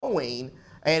growing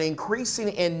and increasing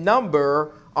in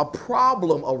number, a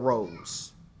problem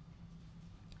arose.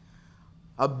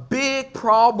 A big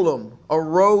problem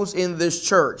arose in this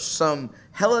church. Some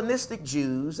Hellenistic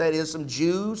Jews, that is, some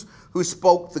Jews who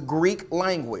spoke the Greek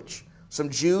language, some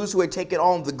Jews who had taken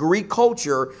on the Greek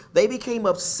culture, they became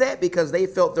upset because they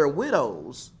felt their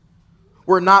widows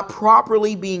were not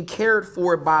properly being cared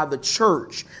for by the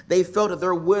church. They felt that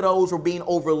their widows were being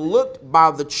overlooked by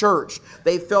the church.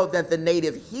 They felt that the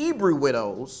native Hebrew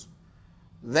widows,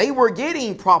 they were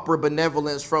getting proper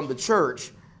benevolence from the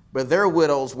church, but their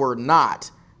widows were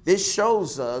not. This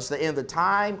shows us that in the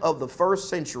time of the first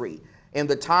century, in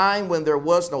the time when there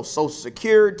was no Social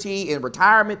Security and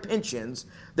retirement pensions,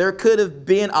 there could have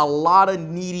been a lot of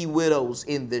needy widows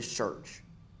in this church.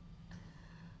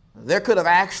 There could have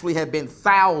actually have been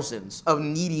thousands of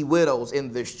needy widows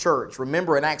in this church.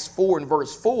 Remember in Acts 4 and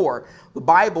verse 4, the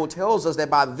Bible tells us that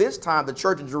by this time the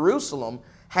church in Jerusalem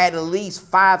had at least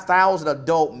 5,000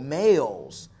 adult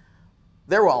males.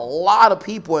 There were a lot of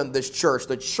people in this church.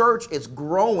 The church is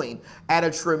growing at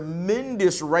a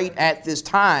tremendous rate at this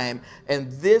time, and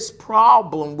this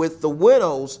problem with the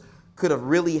widows could have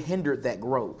really hindered that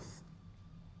growth.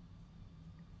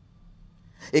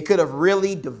 It could have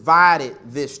really divided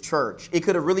this church. It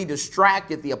could have really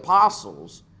distracted the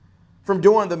apostles from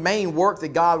doing the main work that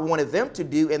God wanted them to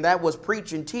do, and that was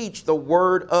preach and teach the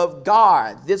word of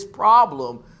God. This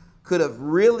problem could have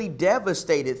really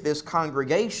devastated this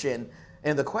congregation,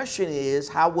 and the question is,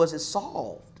 how was it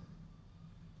solved?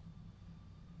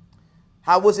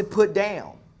 How was it put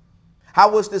down?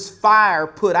 How was this fire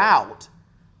put out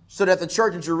so that the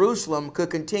church in Jerusalem could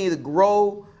continue to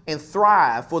grow and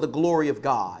thrive for the glory of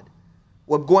God?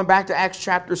 Well, going back to Acts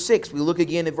chapter 6, we look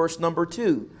again at verse number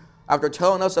 2. After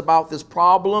telling us about this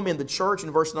problem in the church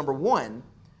in verse number 1,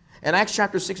 in Acts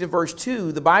chapter 6 and verse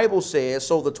 2, the Bible says,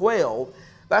 so the 12,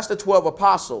 that's the 12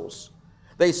 apostles,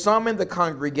 they summoned the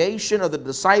congregation of the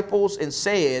disciples and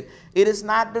said, it is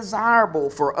not desirable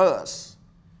for us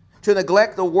to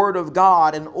neglect the word of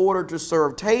God in order to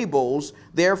serve tables.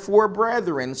 Therefore,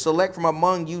 brethren, select from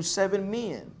among you 7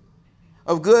 men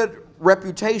of good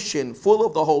reputation, full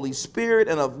of the Holy Spirit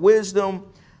and of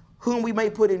wisdom, whom we may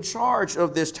put in charge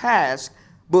of this task.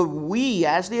 But we,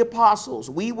 as the apostles,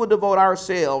 we will devote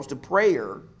ourselves to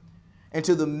prayer and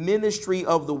to the ministry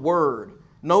of the word.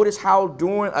 Notice how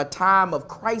during a time of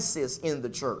crisis in the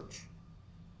church,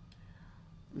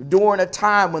 during a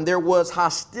time when there was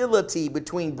hostility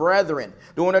between brethren,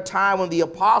 during a time when the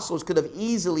apostles could have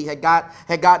easily had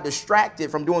got distracted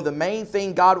from doing the main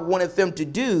thing God wanted them to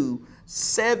do,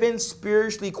 7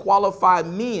 spiritually qualified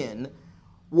men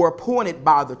were appointed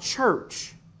by the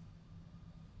church.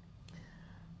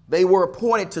 They were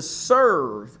appointed to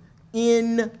serve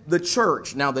in the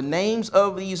church. Now, the names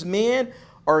of these men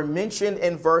are mentioned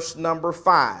in verse number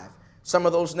 5. Some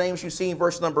of those names you see in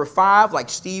verse number 5, like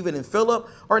Stephen and Philip,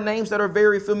 are names that are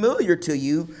very familiar to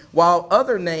you, while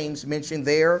other names mentioned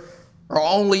there are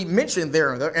only mentioned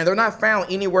there, and they're not found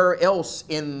anywhere else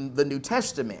in the New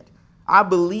Testament. I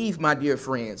believe, my dear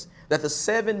friends, that the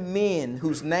 7 men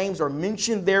whose names are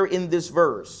mentioned there in this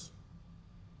verse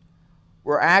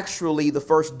were actually the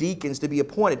first deacons to be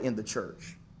appointed in the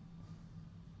church.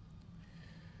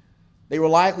 They were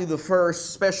likely the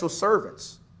first special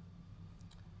servants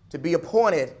to be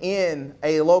appointed in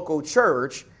a local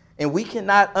church, and we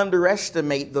cannot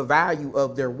underestimate the value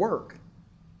of their work.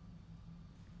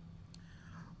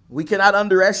 We cannot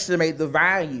underestimate the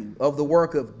value of the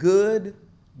work of good,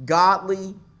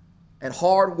 godly, and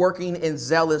hardworking and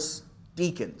zealous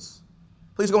deacons.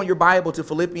 Please go in your Bible to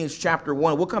Philippians chapter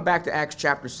 1. We'll come back to Acts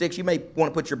chapter 6. You may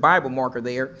want to put your Bible marker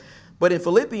there. But in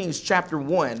Philippians chapter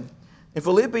 1, and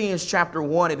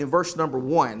in verse number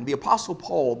 1, the Apostle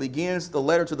Paul begins the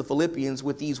letter to the Philippians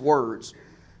with these words.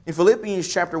 In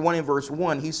Philippians chapter 1 and verse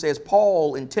 1, he says,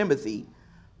 Paul and Timothy,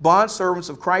 bondservants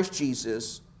of Christ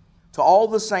Jesus, to all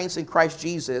the saints in Christ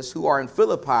Jesus who are in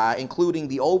Philippi, including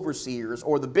the overseers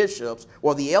or the bishops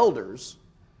or the elders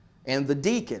and the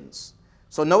deacons.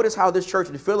 So notice how this church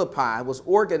in Philippi was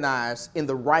organized in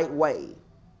the right way.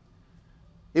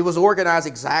 It was organized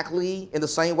exactly in the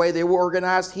same way they were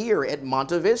organized here at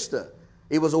Monte Vista.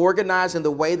 It was organized in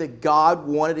the way that God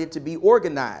wanted it to be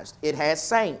organized. It had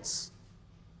saints.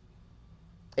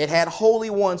 It had holy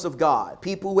ones of God,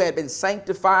 people who had been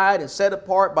sanctified and set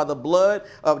apart by the blood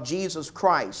of Jesus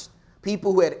Christ,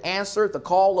 people who had answered the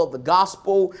call of the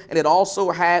gospel, and it also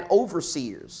had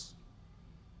overseers.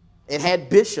 It had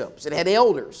bishops, it had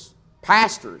elders,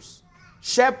 pastors,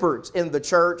 shepherds in the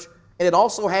church, and it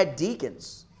also had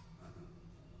deacons.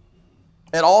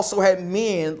 It also had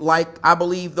men like, I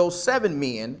believe, those 7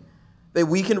 men that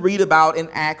we can read about in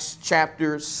Acts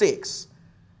chapter 6.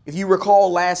 If you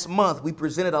recall, last month we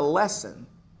presented a lesson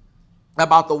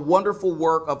about the wonderful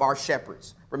work of our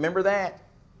shepherds. Remember that?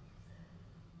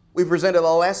 We presented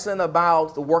a lesson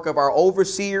about the work of our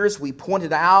overseers. We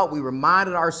pointed out, we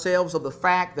reminded ourselves of the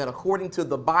fact that according to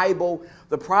the Bible,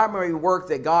 the primary work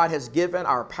that God has given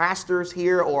our pastors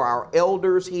here or our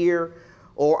elders here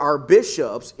or our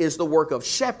bishops is the work of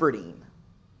shepherding.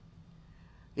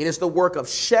 It is the work of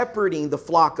shepherding the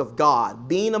flock of God,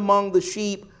 being among the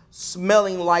sheep,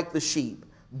 smelling like the sheep,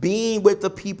 being with the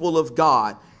people of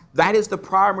God. That is the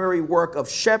primary work of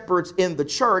shepherds in the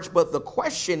church. But the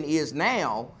question is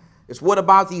now, what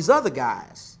about these other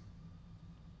guys?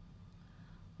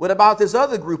 What about this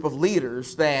other group of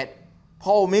leaders that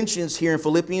Paul mentions here in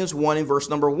Philippians 1 in verse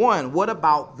number 1? What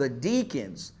about the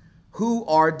deacons? Who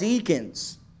are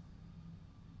deacons?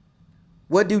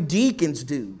 What do deacons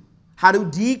do? How do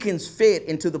deacons fit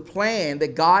into the plan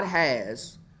that God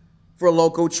has for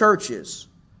local churches?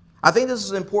 I think this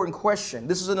is an important question.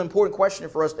 This is an important question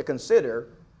for us to consider,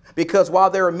 because while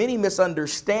there are many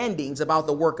misunderstandings about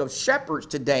the work of shepherds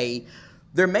today,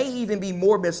 there may even be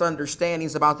more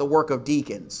misunderstandings about the work of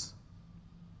deacons.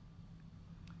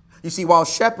 You see, while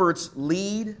shepherds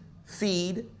lead,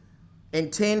 feed,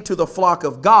 and tend to the flock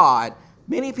of God,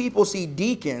 many people see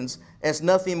deacons as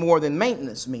nothing more than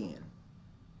maintenance men.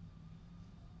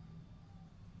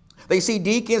 They see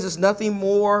deacons as nothing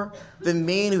more than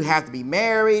men who have to be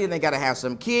married, and they got to have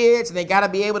some kids, and they got to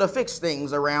be able to fix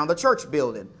things around the church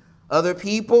building. Other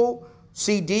people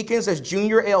see deacons as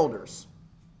junior elders.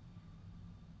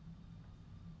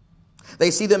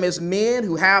 They see them as men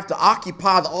who have to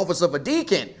occupy the office of a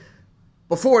deacon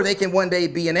before they can one day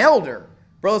be an elder.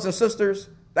 Brothers and sisters,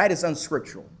 that is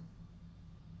unscriptural.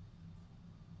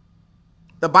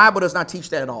 The Bible does not teach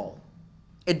that at all.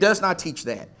 It does not teach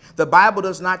that. The Bible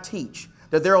does not teach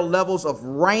that there are levels of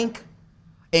rank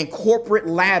and corporate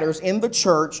ladders in the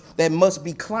church that must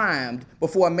be climbed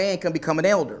before a man can become an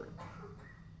elder.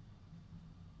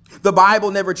 The Bible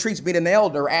never treats being an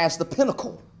elder as the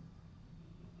pinnacle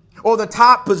or the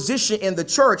top position in the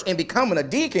church, and becoming a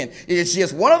deacon is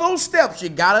just one of those steps you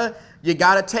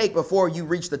gotta take before you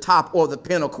reach the top or the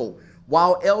pinnacle.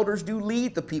 While elders do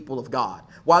lead the people of God,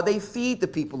 while they feed the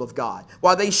people of God,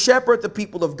 while they shepherd the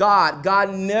people of God,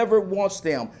 God never wants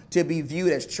them to be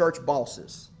viewed as church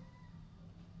bosses.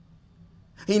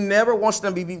 He never wants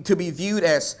them to be viewed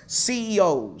as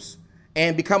CEOs.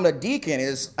 And becoming a deacon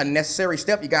is a necessary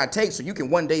step you got to take so you can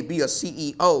one day be a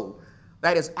CEO.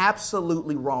 That is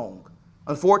absolutely wrong.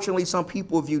 Unfortunately, some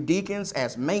people view deacons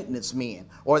as maintenance men,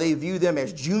 or they view them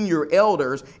as junior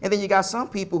elders. And then you got some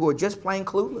people who are just plain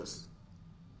clueless.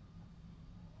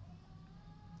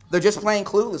 They're just plain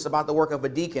clueless about the work of a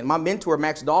deacon. My mentor,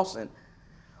 Max Dawson,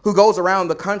 who goes around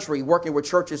the country working with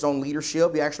churches on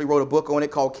leadership. He actually wrote a book on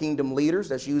it called Kingdom Leaders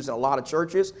that's used in a lot of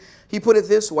churches. He put it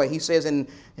this way. He says,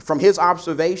 from his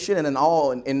observation and in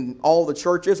all the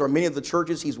churches, or many of the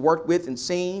churches he's worked with and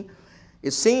seen,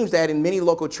 it seems that in many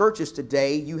local churches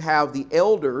today, you have the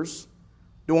elders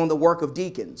doing the work of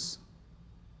deacons.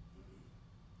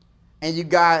 And you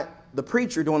got the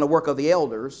preacher doing the work of the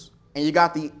elders. And you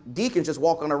got the deacons just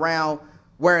walking around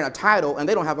wearing a title, and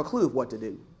they don't have a clue of what to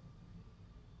do.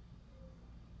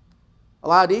 A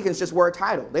lot of deacons just wear a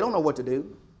title. They don't know what to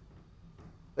do.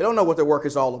 They don't know what their work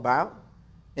is all about.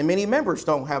 And many members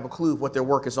don't have a clue of what their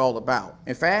work is all about.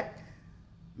 In fact,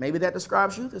 maybe that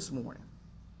describes you this morning.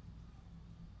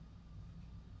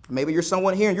 Maybe you're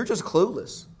someone here and you're just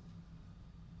clueless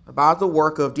about the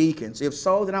work of deacons. If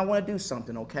so, then I want to do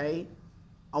something, okay?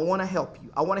 I want to help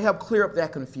you. I want to help clear up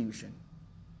that confusion.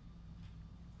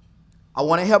 I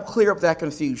want to help clear up that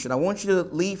confusion. I want you to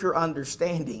leave your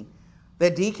understanding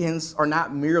that deacons are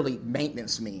not merely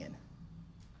maintenance men.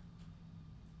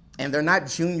 And they're not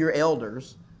junior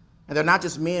elders. And they're not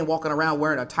just men walking around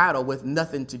wearing a title with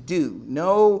nothing to do.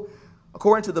 No,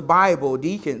 according to the Bible,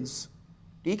 deacons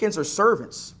are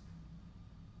servants.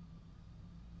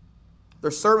 They're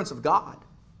servants of God.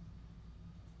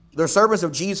 They're servants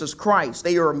of Jesus Christ.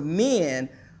 They are men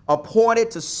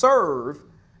appointed to serve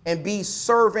and be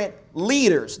servant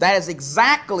leaders. That is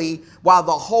exactly why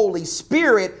the Holy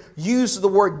Spirit used the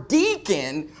word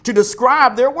deacon to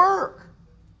describe their work.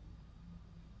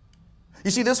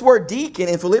 You see, this word deacon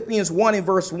in Philippians 1 and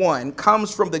verse 1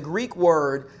 comes from the Greek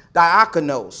word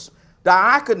diakonos.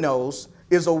 Diakonos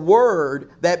is a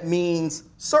word that means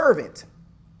servant.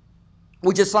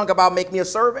 We just sung about make me a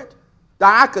servant.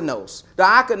 Diakonos.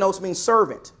 Diakonos means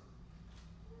servant.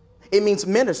 It means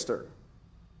minister.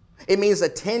 It means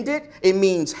attendant. It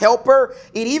means helper.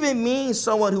 It even means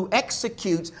someone who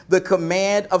executes the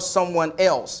command of someone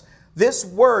else. This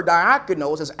word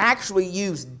diakonos is actually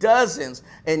used dozens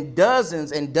and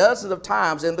dozens and dozens of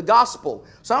times in the gospel.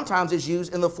 Sometimes it's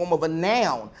used in the form of a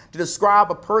noun to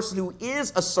describe a person who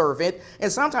is a servant, and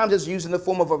sometimes it's used in the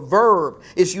form of a verb.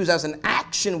 It's used as an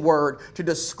action word to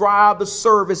describe the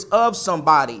service of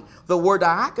somebody. The word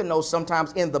diakonos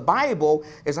sometimes in the Bible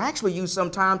is actually used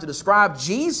sometimes to describe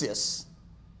Jesus.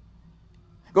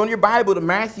 Go in your Bible to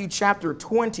Matthew chapter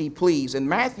 20, please. In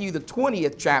Matthew, the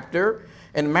 20th chapter,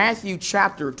 in Matthew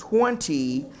chapter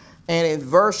 20, and in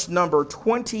verse number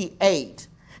 28.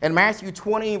 In Matthew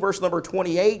 20, verse number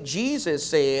 28, Jesus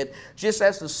said, just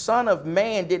as the Son of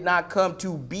Man did not come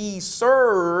to be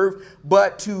served,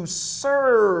 but to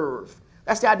serve.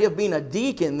 That's the idea of being a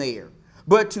deacon there.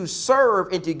 But to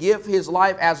serve and to give his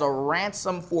life as a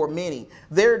ransom for many.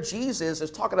 There Jesus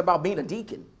is talking about being a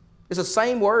deacon. It's the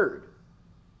same word.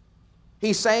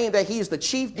 He's saying that he's the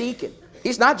chief deacon.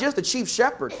 He's not just the chief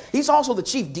shepherd. He's also the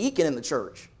chief deacon in the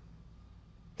church.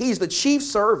 He's the chief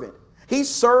servant. He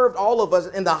served all of us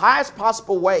in the highest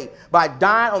possible way by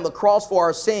dying on the cross for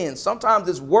our sins. Sometimes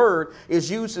this word is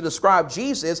used to describe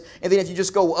Jesus. And then if you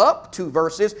just go up 2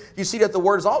 verses, you see that the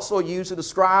word is also used to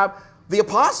describe the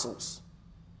apostles.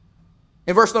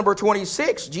 In verse number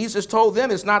 26, Jesus told them,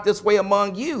 it's not this way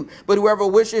among you, but whoever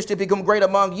wishes to become great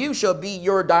among you shall be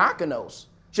your diakonos,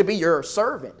 should be your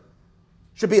servant,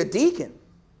 should be a deacon,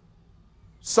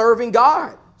 serving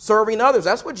God, serving others.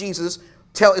 That's what Jesus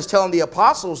is telling the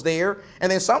apostles there.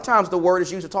 And then sometimes the word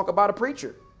is used to talk about a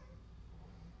preacher.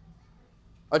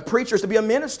 A preacher is to be a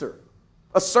minister,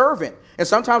 a servant. And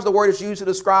sometimes the word is used to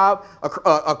describe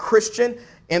a Christian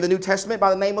in the New Testament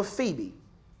by the name of Phoebe.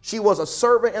 She was a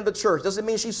servant in the church. Doesn't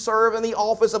mean she served in the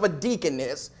office of a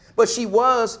deaconess, but she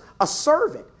was a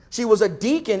servant. She was a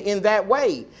deacon in that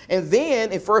way. And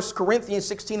then in 1 Corinthians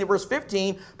 16 and verse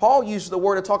 15, Paul uses the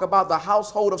word to talk about the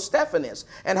household of Stephanas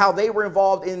and how they were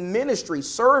involved in ministry,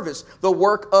 service, the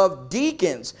work of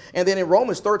deacons. And then in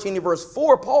Romans 13 and verse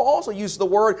 4, Paul also uses the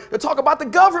word to talk about the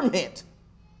government.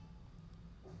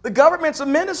 The government's a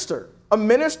minister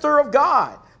of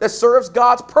God that serves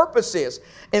God's purposes.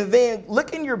 And then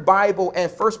look in your Bible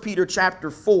at 1 Peter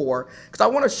chapter 4, because I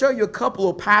want to show you a couple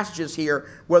of passages here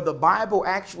where the Bible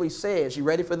actually says, you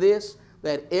ready for this?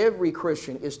 That every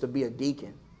Christian is to be a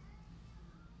deacon.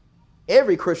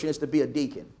 Every Christian is to be a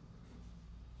deacon.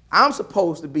 I'm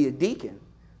supposed to be a deacon.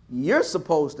 You're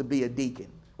supposed to be a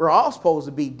deacon. We're all supposed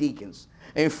to be deacons.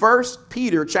 In 1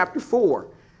 Peter chapter 4,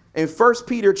 in 1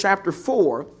 Peter chapter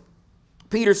 4,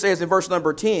 Peter says in verse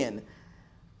number 10,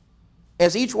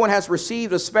 as each one has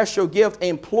received a special gift,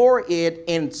 employ it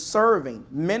in serving,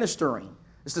 ministering.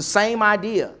 It's the same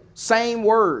idea, same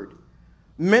word.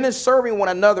 Serving one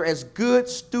another as good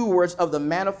stewards of the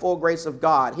manifold grace of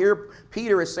God. Here,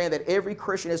 Peter is saying that every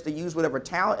Christian is to use whatever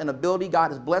talent and ability God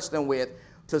has blessed them with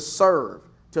to serve,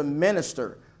 to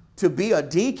minister, to be a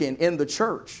deacon in the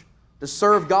church, to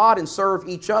serve God and serve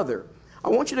each other. I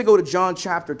want you to go to John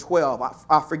chapter 12.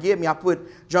 Forgive me, I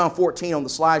put John 14 on the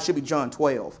slide. It should be John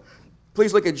 12.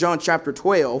 Please look at John chapter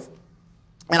 12,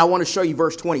 and I want to show you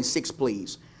verse 26,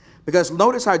 please. Because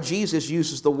notice how Jesus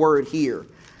uses the word here.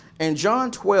 In John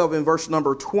 12, in verse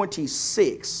number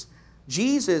 26,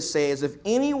 Jesus says, if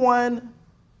anyone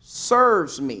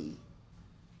serves me,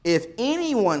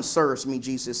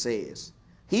 Jesus says,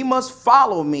 he must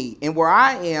follow me. And where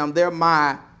I am, there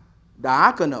my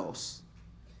diakonos.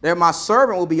 There my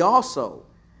servant will be also.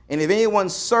 And if anyone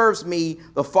serves me,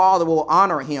 the Father will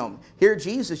honor him. Here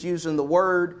Jesus using the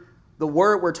word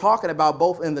we're talking about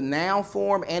both in the noun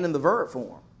form and in the verb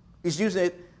form. He's using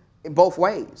it in both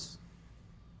ways.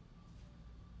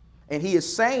 And he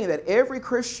is saying that every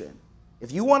Christian,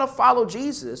 if you want to follow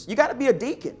Jesus, you got to be a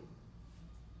deacon.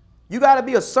 You got to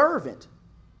be a servant.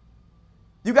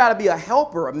 You got to be a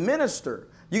helper, a minister.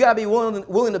 You got to be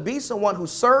willing to be someone who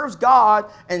serves God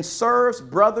and serves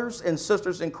brothers and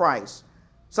sisters in Christ.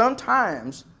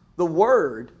 Sometimes the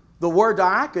word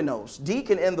diakonos,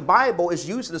 deacon in the Bible, is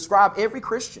used to describe every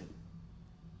Christian.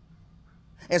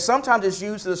 And sometimes it's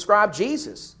used to describe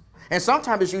Jesus. And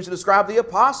sometimes it's used to describe the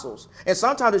apostles. And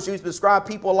sometimes it's used to describe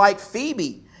people like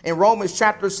Phoebe in Romans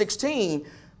chapter 16.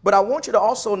 But I want you to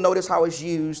also notice how it's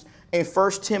used in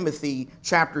 1 Timothy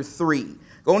chapter 3.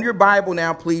 Go in your Bible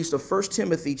now, please, to 1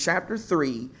 Timothy chapter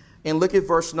 3 and look at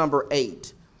verse number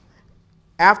 8.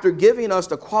 After giving us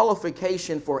the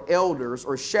qualification for elders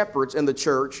or shepherds in the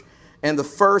church and the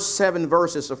first 7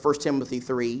 verses of 1 Timothy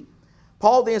 3,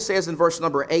 Paul then says in verse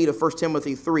number 8 of 1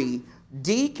 Timothy 3,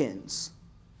 deacons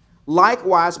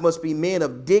likewise must be men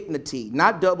of dignity,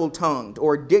 not double-tongued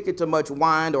or addicted to much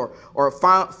wine or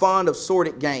fond of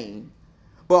sordid gain,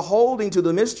 but holding to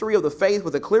the mystery of the faith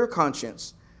with a clear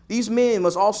conscience. These men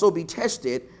must also be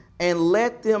tested and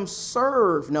let them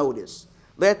serve, notice.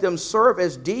 Let them serve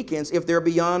as deacons if they're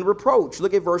beyond reproach.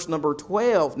 Look at verse number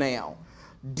 12 now.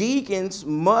 Deacons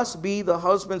must be the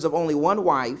husbands of only one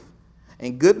wife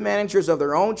and good managers of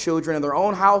their own children and their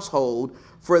own household.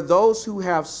 For those who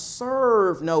have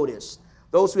served, notice,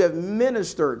 those who have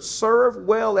ministered, served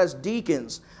well as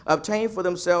deacons, obtain for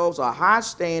themselves a high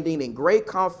standing and great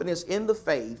confidence in the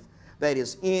faith that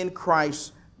is in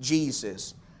Christ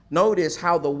Jesus. Notice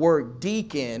how the word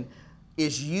deacon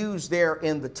is used there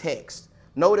in the text.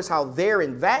 Notice how there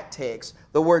in that text,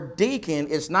 the word deacon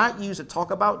is not used to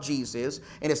talk about Jesus,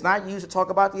 and it's not used to talk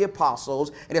about the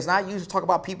apostles, and it's not used to talk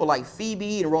about people like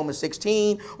Phoebe in Romans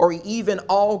 16, or even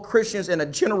all Christians in a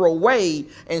general way.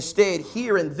 Instead,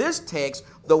 here in this text,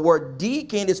 the word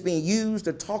deacon is being used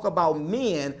to talk about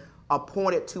men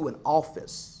appointed to an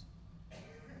office.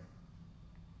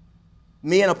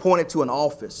 Men appointed to an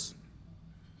office.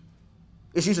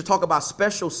 It's used to talk about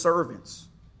special servants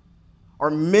or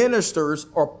ministers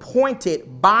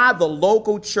appointed by the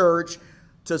local church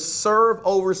to serve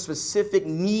over specific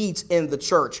needs in the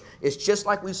church. It's just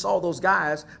like we saw those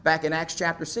guys back in Acts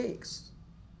chapter 6.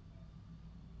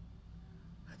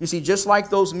 You see, just like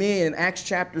those men in Acts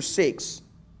chapter 6,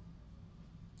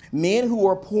 men who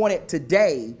are appointed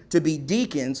today to be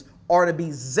deacons are to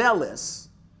be zealous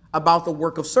about the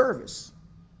work of service.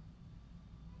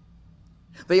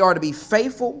 They are to be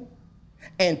faithful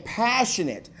and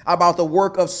passionate about the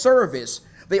work of service.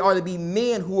 They are to be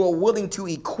men who are willing to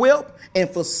equip and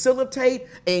facilitate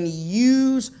and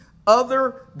use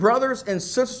other brothers and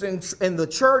sisters in the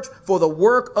church for the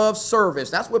work of service.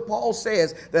 That's what Paul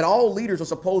says that all leaders are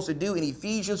supposed to do in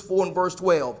Ephesians 4 and verse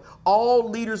 12. All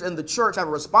leaders in the church have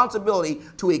a responsibility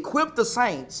to equip the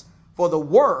saints for the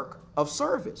work of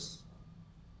service.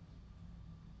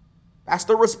 That's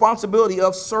the responsibility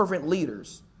of servant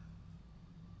leaders.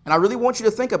 And I really want you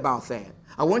to think about that.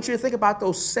 I want you to think about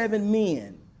those 7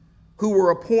 men who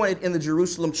were appointed in the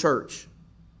Jerusalem church.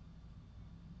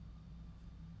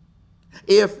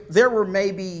 If there were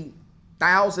maybe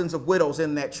thousands of widows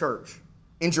in that church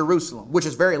in Jerusalem, which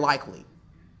is very likely,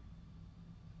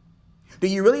 do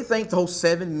you really think those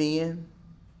 7 men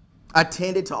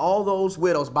attended to all those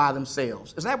widows by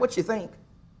themselves? Is that what you think?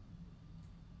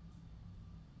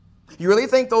 You really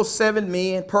think those 7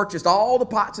 men purchased all the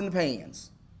pots and the pans?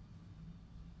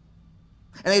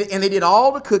 And they did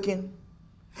all the cooking,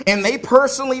 and they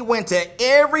personally went to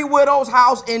every widow's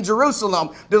house in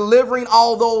Jerusalem delivering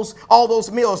all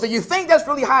those meals. Do you think that's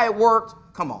really how it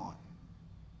worked? Come on.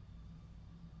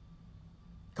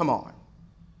 Come on.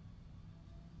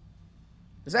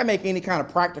 Does that make any kind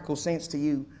of practical sense to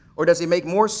you? Or does it make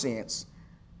more sense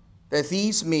that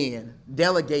these men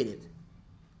delegated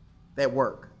that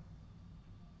work?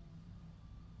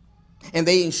 And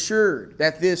they ensured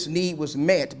that this need was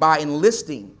met by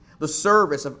enlisting the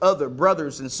service of other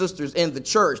brothers and sisters in the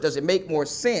church. Does it make more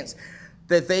sense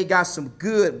that they got some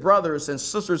good brothers and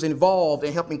sisters involved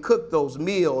in helping cook those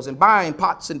meals and buying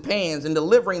pots and pans and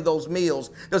delivering those meals?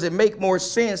 Does it make more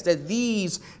sense that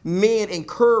these men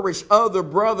encourage other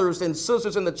brothers and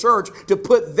sisters in the church to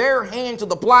put their hand to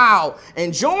the plow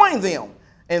and join them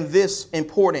in this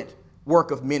important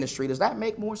work of ministry? Does that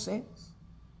make more sense?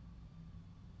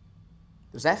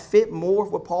 Does that fit more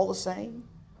with what Paul is saying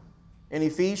in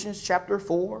Ephesians chapter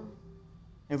 4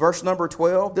 and verse number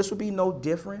 12? This would be no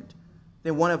different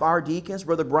than one of our deacons,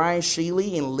 Brother Brian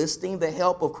Sheely, enlisting the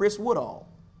help of Chris Woodall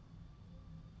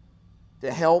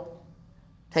to help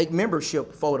take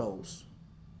membership photos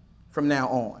from now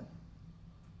on.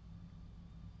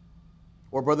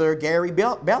 Or Brother Gary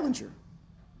Bellinger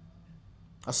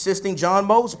assisting John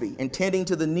Mosby in tending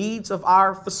to the needs of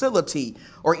our facility,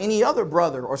 or any other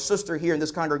brother or sister here in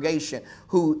this congregation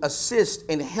who assists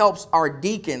and helps our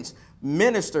deacons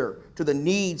minister to the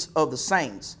needs of the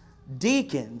saints.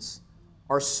 Deacons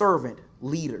are servant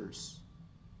leaders.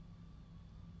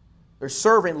 They're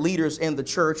servant leaders in the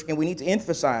church, and we need to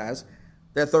emphasize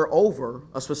that they're over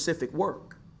a specific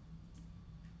work.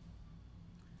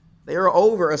 They are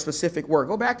over a specific work.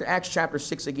 Go back to Acts chapter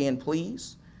 6 again,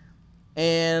 please.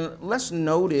 And let's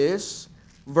notice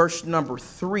verse number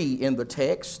 3 in the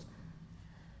text.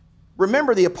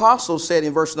 Remember, the apostles said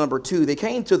in verse number 2, they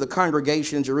came to the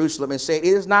congregation in Jerusalem and said, it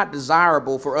is not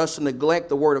desirable for us to neglect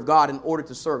the word of God in order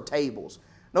to serve tables.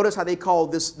 Notice how they call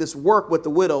this work with the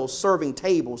widows serving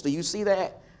tables. Do you see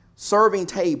that? Serving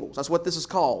tables. That's what this is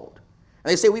called.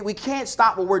 And they say, we can't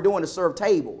stop what we're doing to serve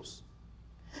tables.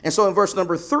 And so in verse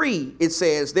number 3, it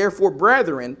says, therefore,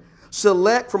 brethren,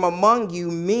 select from among you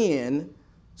men,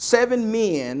 7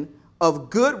 men of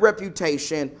good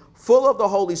reputation, full of the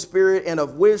Holy Spirit and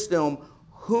of wisdom,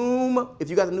 whom, if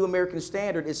you got the New American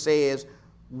Standard, it says,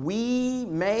 we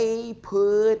may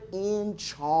put in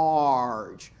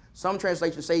charge. Some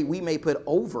translations say we may put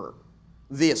over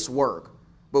this work,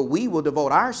 but we will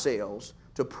devote ourselves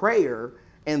to prayer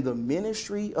and the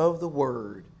ministry of the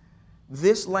word.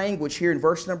 This language here in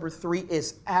verse number 3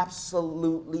 is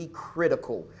absolutely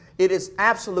critical. It is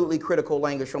absolutely critical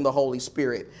language from the Holy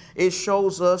Spirit. It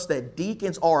shows us that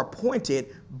deacons are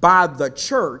appointed by the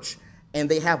church and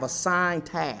they have assigned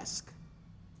tasks.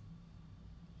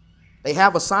 They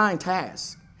have assigned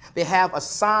tasks. They have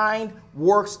assigned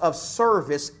works of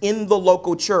service in the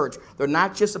local church. They're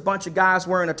not just a bunch of guys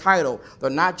wearing a title. They're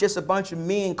not just a bunch of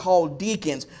men called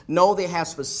deacons. No, they have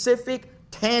specific,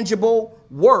 tangible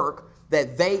work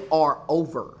that they are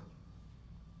over.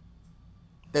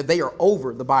 That they are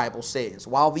over, the Bible says.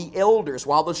 While the elders,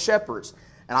 while the shepherds,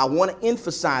 and I want to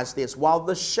emphasize this, while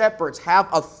the shepherds have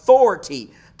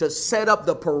authority to set up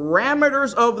the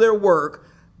parameters of their work,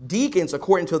 deacons,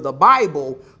 according to the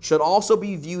Bible, should also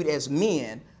be viewed as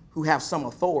men who have some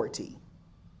authority.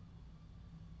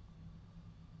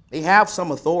 They have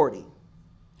some authority.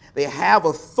 They have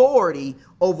authority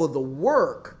over the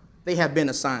work they have been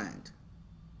assigned.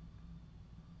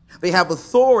 They have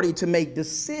authority to make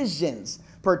decisions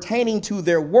pertaining to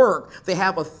their work. They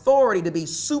have authority to be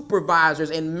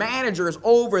supervisors and managers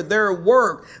over their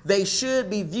work. They should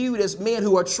be viewed as men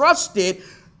who are trusted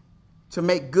to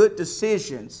make good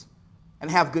decisions and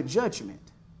have good judgment.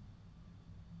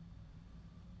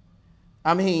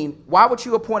 I mean, why would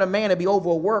you appoint a man to be over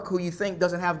a work who you think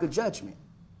doesn't have good judgment?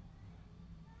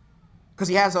 Because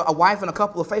he has a wife and a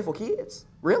couple of faithful kids?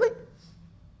 Really?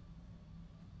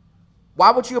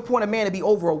 Why would you appoint a man to be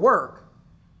over a work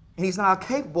and he's not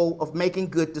capable of making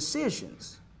good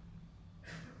decisions?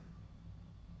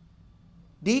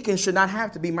 Deacons should not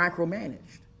have to be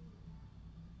micromanaged.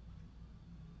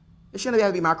 They shouldn't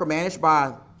have to be micromanaged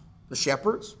by the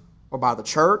shepherds or by the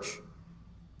church.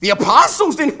 The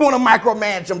apostles didn't want to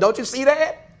micromanage them. Don't you see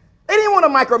that? They didn't want to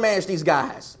micromanage these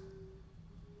guys.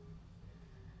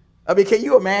 I mean, can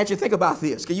you imagine? Think about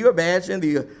this. Can you imagine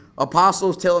the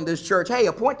apostles telling this church, hey,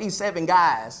 appoint these 7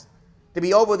 guys to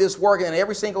be over this work, and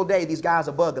every single day these guys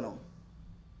are bugging them.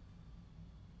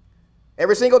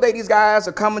 Every single day these guys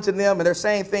are coming to them and they're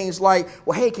saying things like,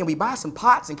 well, hey, can we buy some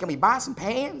pots and can we buy some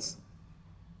pans?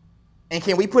 And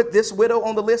can we put this widow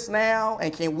on the list now?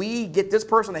 And can we get this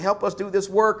person to help us do this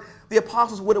work? The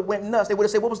apostles would have went nuts. They would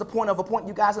have said, what was the point of appointing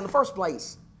you guys in the first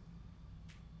place?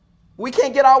 We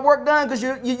can't get our work done because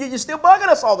you're still bugging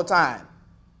us all the time.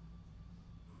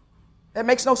 That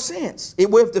makes no sense. It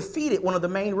would have defeated one of the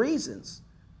main reasons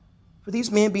for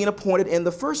these men being appointed in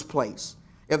the first place.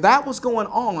 If that was going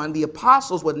on, the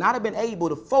apostles would not have been able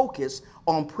to focus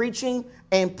on preaching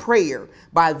and prayer.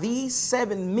 By these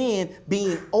 7 men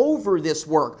being over this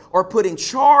work or put in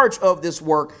charge of this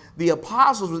work, the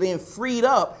apostles were then freed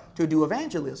up to do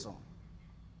evangelism.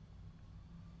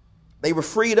 They were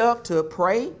freed up to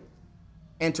pray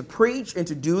and to preach and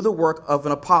to do the work of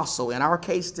an apostle. In our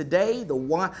case today,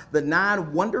 the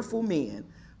 9 wonderful men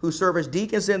who serve as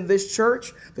deacons in this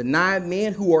church, the 9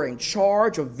 men who are in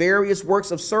charge of various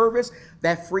works of service,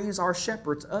 that frees our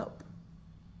shepherds up.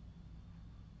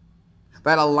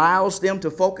 That allows them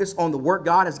to focus on the work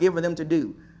God has given them to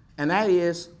do, and that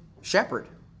is shepherd.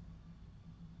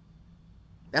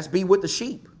 That's be with the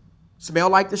sheep,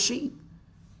 smell like the sheep,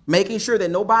 making sure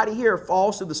that nobody here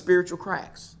falls through the spiritual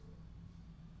cracks.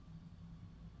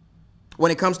 When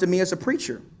it comes to me as a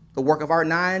preacher, the work of our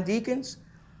 9 deacons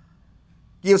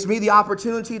gives me the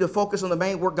opportunity to focus on the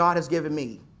main work God has given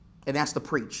me, and that's to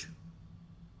preach.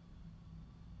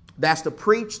 That's to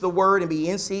preach the word and be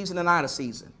in season and out of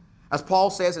season. As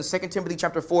Paul says in 2 Timothy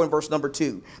chapter 4 and verse number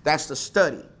 2, that's to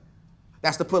study.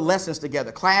 That's to put lessons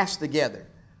together, class together,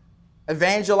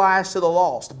 evangelize to the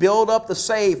lost, build up the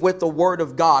saved with the word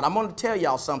of God. I'm going to tell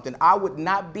y'all something. I would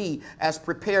not be as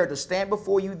prepared to stand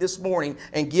before you this morning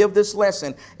and give this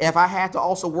lesson if I had to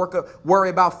also worry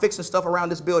about fixing stuff around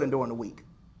this building during the week.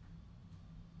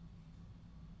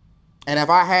 And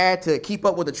if I had to keep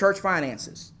up with the church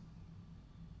finances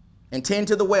and tend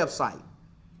to the website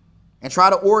and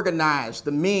try to organize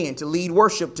the men to lead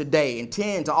worship today and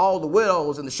tend to all the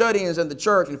widows and the shut-ins in the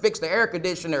church and fix the air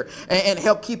conditioner and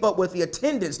help keep up with the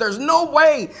attendance, there's no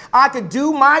way I could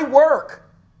do my work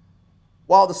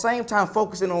while at the same time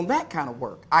focusing on that kind of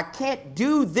work. I can't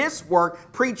do this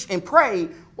work, preach and pray,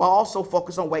 while also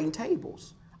focus on waiting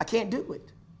tables. I can't do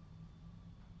it.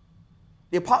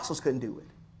 The apostles couldn't do it.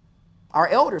 Our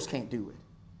elders can't do it.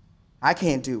 I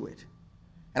can't do it.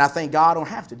 And I thank God I don't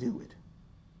have to do it.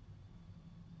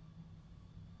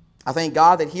 I thank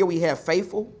God that here we have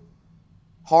faithful,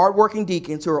 Hardworking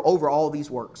deacons who are over all these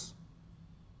works.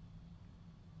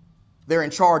 They're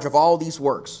in charge of all these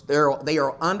works. They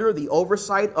are under the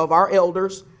oversight of our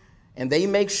elders, and they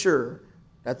make sure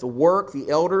that the work the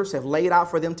elders have laid out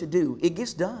for them to do, it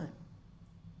gets done.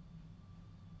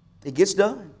 It gets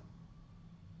done.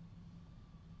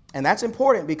 And that's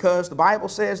important because the Bible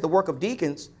says the work of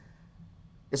deacons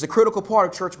is a critical part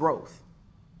of church growth.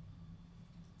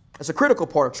 It's a critical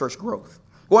part of church growth.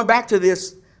 Going back to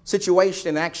this situation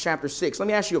in Acts chapter 6, let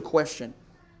me ask you a question.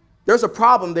 There's a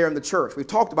problem there in the church. We've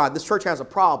talked about it. This church has a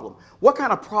problem. What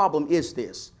kind of problem is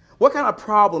this? What kind of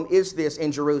problem is this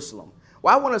in Jerusalem?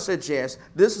 Well, I want to suggest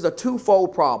this is a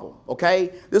twofold problem,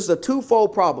 okay? This is a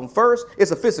twofold problem. First,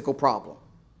 it's a physical problem.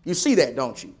 You see that,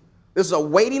 don't you? This is a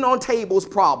waiting on tables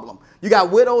problem. You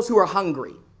got widows who are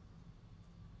hungry.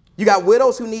 You got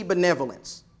widows who need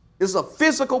benevolence. This is a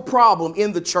physical problem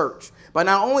in the church. But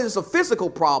not only is it a physical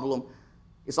problem,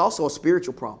 it's also a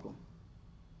spiritual problem.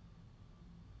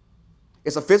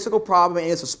 It's a physical problem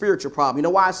and it's a spiritual problem. You know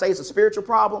why I say it's a spiritual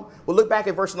problem? Well, look back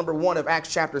at verse number 1 of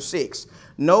Acts chapter 6.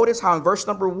 Notice how in verse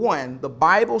number 1, the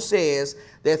Bible says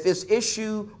that this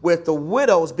issue with the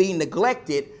widows being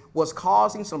neglected was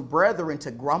causing some brethren to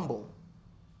grumble.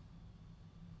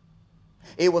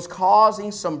 It was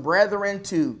causing some brethren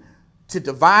to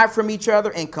divide from each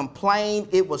other and complain.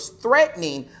 It was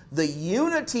threatening the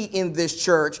unity in this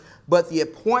church, but the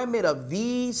appointment of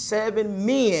these 7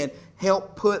 men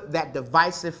helped put that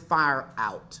divisive fire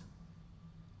out.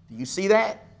 Do you see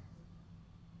that?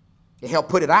 It helped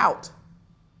put it out.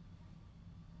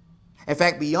 In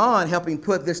fact, beyond helping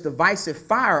put this divisive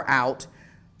fire out,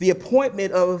 the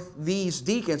appointment of these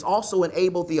deacons also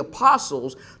enabled the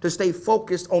apostles to stay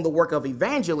focused on the work of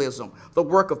evangelism, the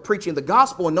work of preaching the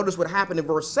gospel. And notice what happened in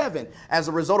verse 7 as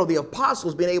a result of the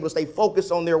apostles being able to stay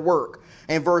focused on their work.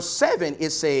 In verse 7, it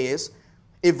says,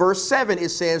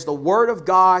 the word of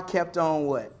God kept on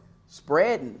what?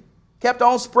 Spreading. Kept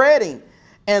on spreading.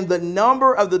 And the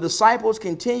number of the disciples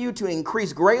continued to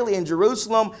increase greatly in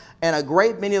Jerusalem, and a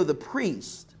great many of the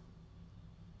priests,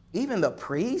 even the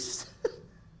priests,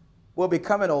 were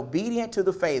becoming obedient to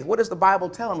the faith. What is the Bible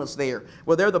telling us there?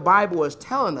 Well, there the Bible is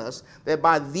telling us that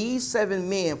by these 7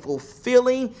 men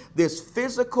fulfilling this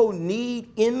physical need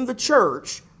in the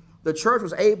church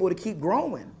was able to keep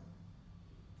growing.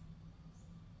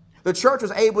 The church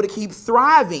was able to keep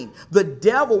thriving. The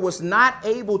devil was not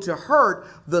able to hurt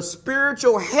the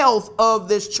spiritual health of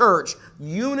this church.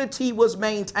 Unity was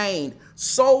maintained.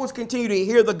 Souls continued to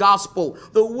hear the gospel.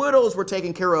 The widows were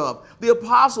taken care of. The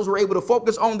apostles were able to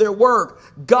focus on their work.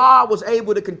 God was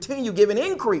able to continue giving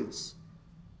increase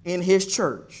in his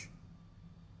church.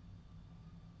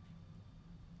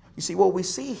 You see, what we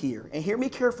see here, and hear me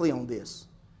carefully on this,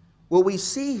 what we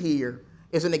see here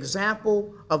is an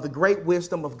example of the great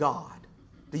wisdom of God.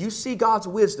 Do you see God's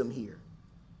wisdom here?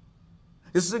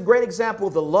 This is a great example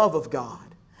of the love of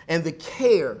God and the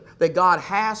care that God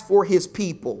has for his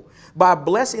people by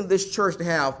blessing this church to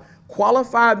have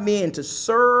qualified men to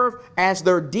serve as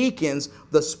their deacons.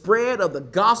 The spread of the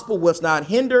gospel was not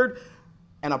hindered,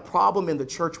 and a problem in the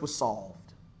church was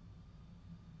solved.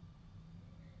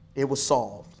 It was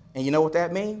solved. And you know what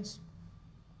that means?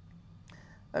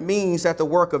 That means that the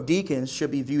work of deacons should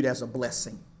be viewed as a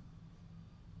blessing.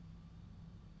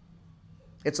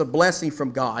 It's a blessing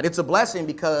from God. It's a blessing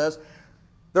because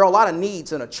there are a lot of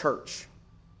needs in a church.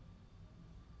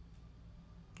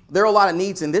 There are a lot of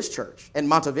needs in this church, in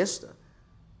Monte Vista.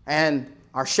 And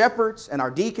our shepherds and our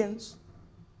deacons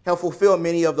help fulfill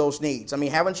many of those needs. I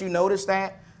mean, haven't you noticed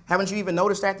that? Haven't you even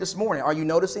noticed that this morning? Are you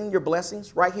noticing your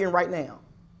blessings right here and right now?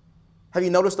 Have you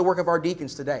noticed the work of our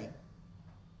deacons today?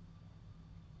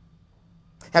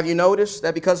 Have you noticed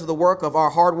that because of the work of our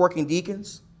hardworking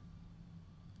deacons,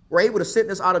 we're able to sit in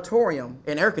this auditorium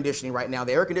in air conditioning right now?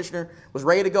 The air conditioner was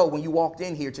ready to go when you walked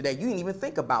in here today. You didn't even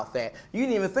think about that. You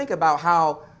didn't even think about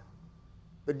how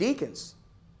the deacons,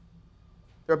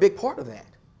 they're a big part of that.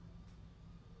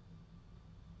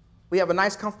 We have a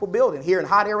nice, comfortable building here in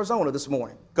hot Arizona this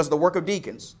morning because of the work of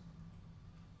deacons.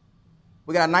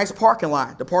 We got a nice parking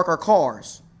lot to park our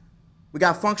cars. We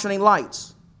got functioning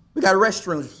lights. We got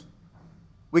restrooms.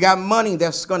 We got money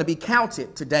that's going to be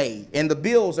counted today, and the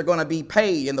bills are going to be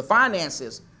paid, and the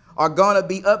finances are going to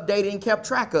be updated and kept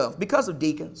track of because of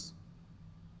deacons.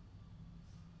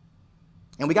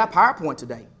 And we got PowerPoint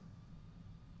today.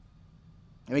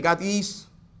 And we got these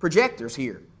projectors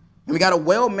here. And we got a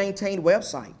well-maintained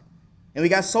website. And we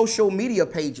got social media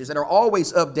pages that are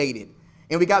always updated.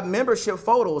 And we got membership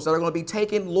photos that are going to be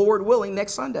taken, Lord willing,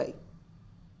 next Sunday.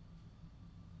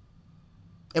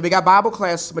 And we got Bible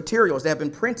class materials that have been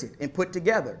printed and put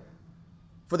together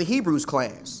for the Hebrews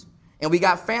class. And we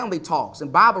got family talks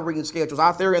and Bible reading schedules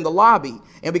out there in the lobby.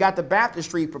 And we got the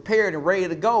baptistry prepared and ready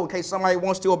to go in case somebody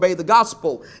wants to obey the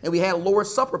gospel. And we had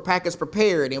Lord's Supper packets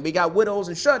prepared. And we got widows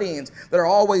and shut-ins that are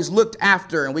always looked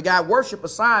after. And we got worship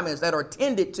assignments that are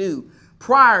attended to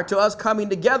prior to us coming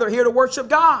together here to worship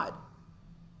God.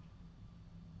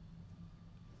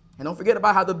 And don't forget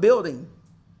about how the building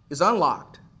is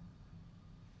unlocked.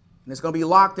 And it's going to be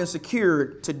locked and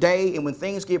secured today. And when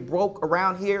things get broke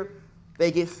around here, they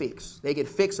get fixed. They get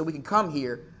fixed so we can come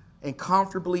here and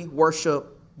comfortably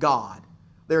worship God.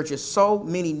 There are just so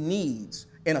many needs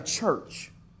in a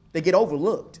church. They get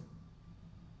overlooked.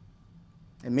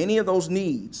 And many of those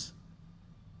needs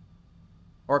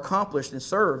are accomplished and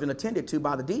served and attended to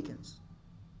by the deacons.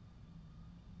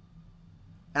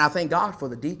 And I thank God for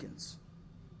the deacons.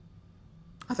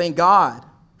 I thank God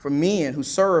for men who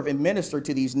serve and minister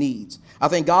to these needs. I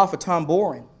thank God for Tom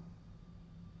Boren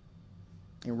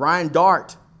and Ryan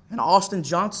Dart and Austin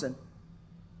Johnson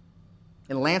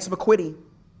and Lance McQuitty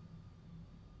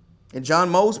and John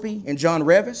Mosby and John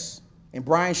Revis and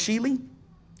Brian Sheely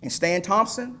and Stan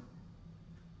Thompson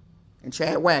and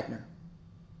Chad Wagner.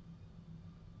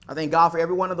 I thank God for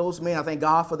every one of those men. I thank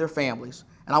God for their families.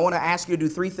 And I want to ask you to do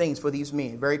three things for these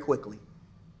men very quickly.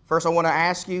 First, I want to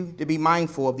ask you to be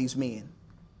mindful of these men.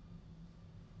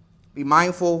 Be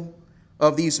mindful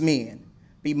of these men.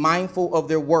 Be mindful of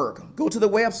their work. Go to the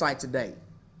website today.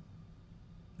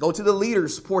 Go to the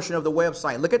leaders portion of the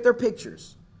website. Look at their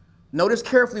pictures. Notice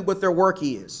carefully what their work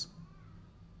is.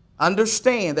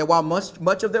 Understand that while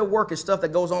much of their work is stuff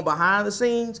that goes on behind the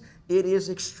scenes, it is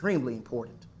extremely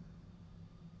important.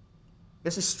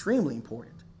 It's extremely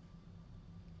important.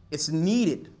 It's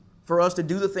needed for us to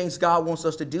do the things God wants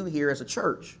us to do here as a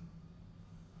church.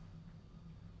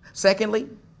 Secondly,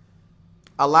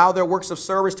 allow their works of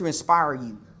service to inspire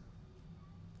you.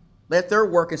 Let their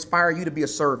work inspire you to be a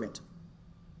servant.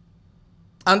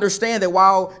 Understand that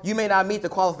while you may not meet the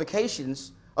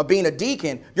qualifications of being a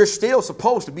deacon, you're still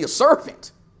supposed to be a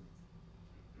servant.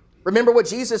 Remember what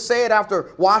Jesus said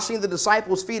after washing the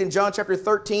disciples' feet in John chapter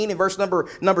 13 and verse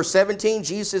number 17.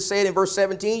 Jesus said in verse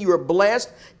 17, you are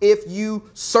blessed if you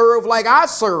serve like I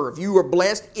serve. You are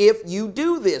blessed if you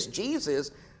do this. Jesus,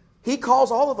 he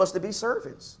calls all of us to be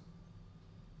servants.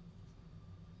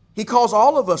 He calls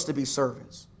all of us to be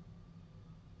servants.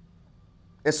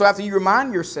 And so after you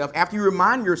remind yourself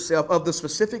of the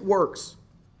specific works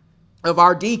of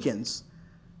our deacons,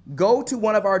 go to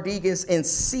one of our deacons and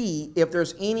see if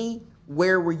there's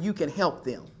anywhere where you can help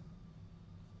them.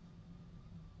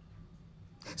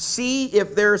 See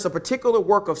if there's a particular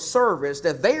work of service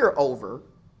that they are over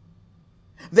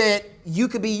that you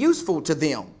could be useful to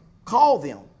them. Call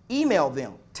them, email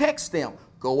them, text them.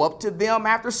 Go up to them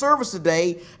after service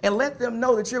today and let them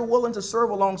know that you're willing to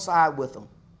serve alongside with them.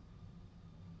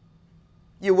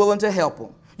 You're willing to help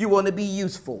them. You're willing to be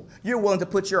useful. You're willing to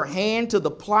put your hand to the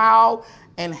plow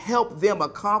and help them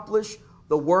accomplish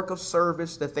the work of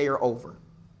service that they are over.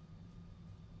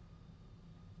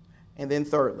 And then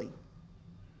thirdly,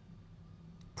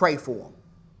 pray for them.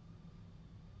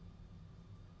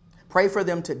 Pray for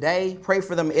them today. Pray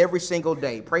for them every single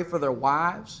day. Pray for their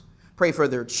wives. Pray for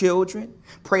their children.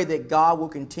 Pray that God will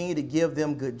continue to give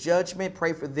them good judgment.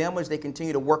 Pray for them as they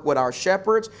continue to work with our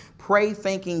shepherds. Pray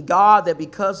thanking God that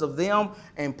because of them,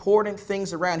 important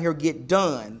things around here get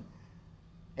done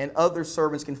and other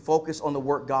servants can focus on the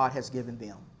work God has given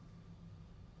them.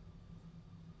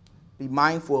 Be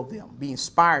mindful of them. Be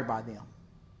inspired by them.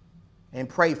 And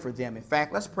pray for them. In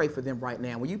fact, let's pray for them right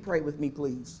now. Will you pray with me,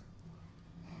 please?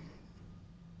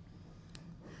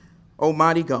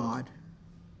 Almighty God,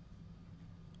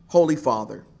 Holy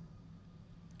Father,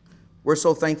 we're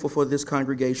so thankful for this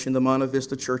congregation, the Monte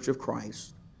Vista Church of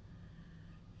Christ.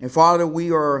 And Father,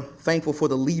 we are thankful for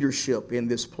the leadership in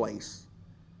this place.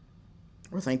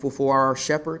 We're thankful for our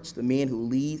shepherds, the men who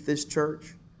lead this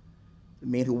church, the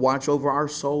men who watch over our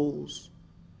souls,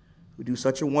 who do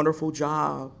such a wonderful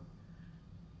job,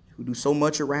 who do so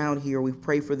much around here. We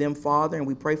pray for them, Father, and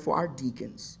we pray for our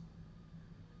deacons.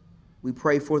 We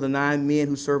pray for the 9 men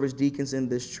who serve as deacons in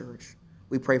this church.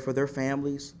 We pray for their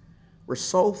families. We're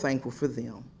so thankful for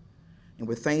them. And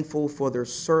we're thankful for their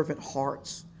servant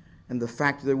hearts and the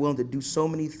fact that they're willing to do so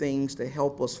many things to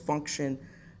help us function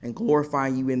and glorify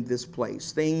you in this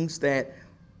place. Things that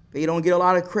they don't get a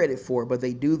lot of credit for, but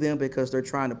they do them because they're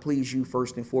trying to please you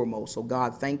first and foremost. So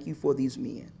God, thank you for these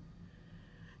men.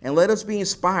 And let us be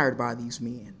inspired by these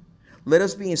men. Let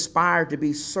us be inspired to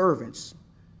be servants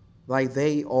like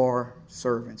they are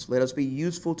servants. Let us be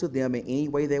useful to them in any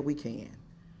way that we can.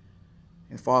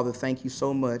 And Father, thank you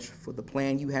so much for the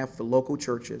plan you have for local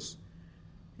churches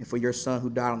and for your Son who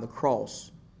died on the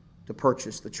cross to to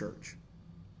purchase the church.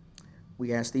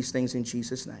 We ask these things in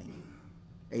Jesus' name.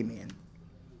 Amen.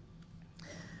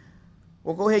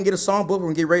 We'll go ahead and get a songbook. We're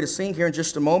going to get ready to sing here in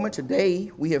just a moment.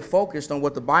 Today, we have focused on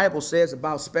what the Bible says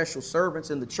about special servants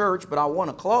in the church, but I want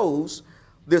to close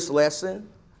this lesson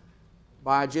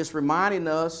by just reminding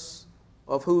us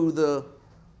of who the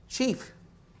chief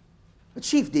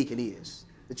deacon is,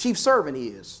 the chief servant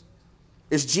is.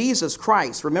 It's Jesus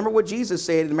Christ. Remember what Jesus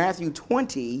said in Matthew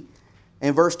 20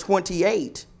 and verse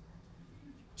 28.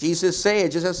 Jesus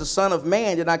said, just as the Son of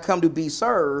Man did not come to be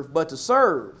served, but to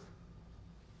serve,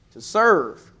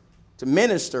 to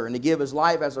minister, and to give his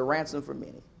life as a ransom for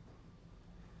many.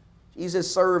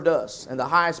 Jesus served us in the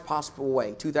highest possible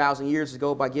way 2,000 years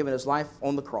ago by giving his life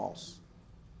on the cross.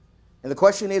 And the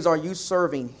question is, are you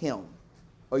serving him?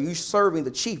 Are you serving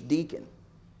the chief deacon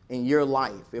in your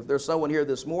life? If there's someone here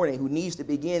this morning who needs to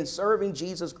begin serving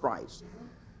Jesus Christ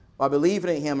by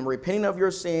believing in him and repenting of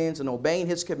your sins and obeying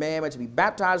his commandment to be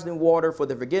baptized in water for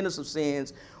the forgiveness of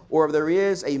sins, or if there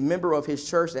is a member of his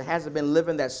church that hasn't been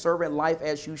living that servant life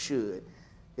as you should,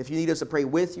 if you need us to pray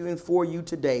with you and for you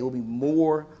today, we'll be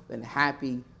more than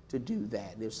happy to do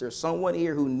that. If there's someone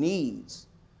here who needs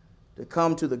to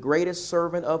come to the greatest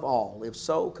servant of all, if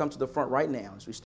so, come to the front right now as we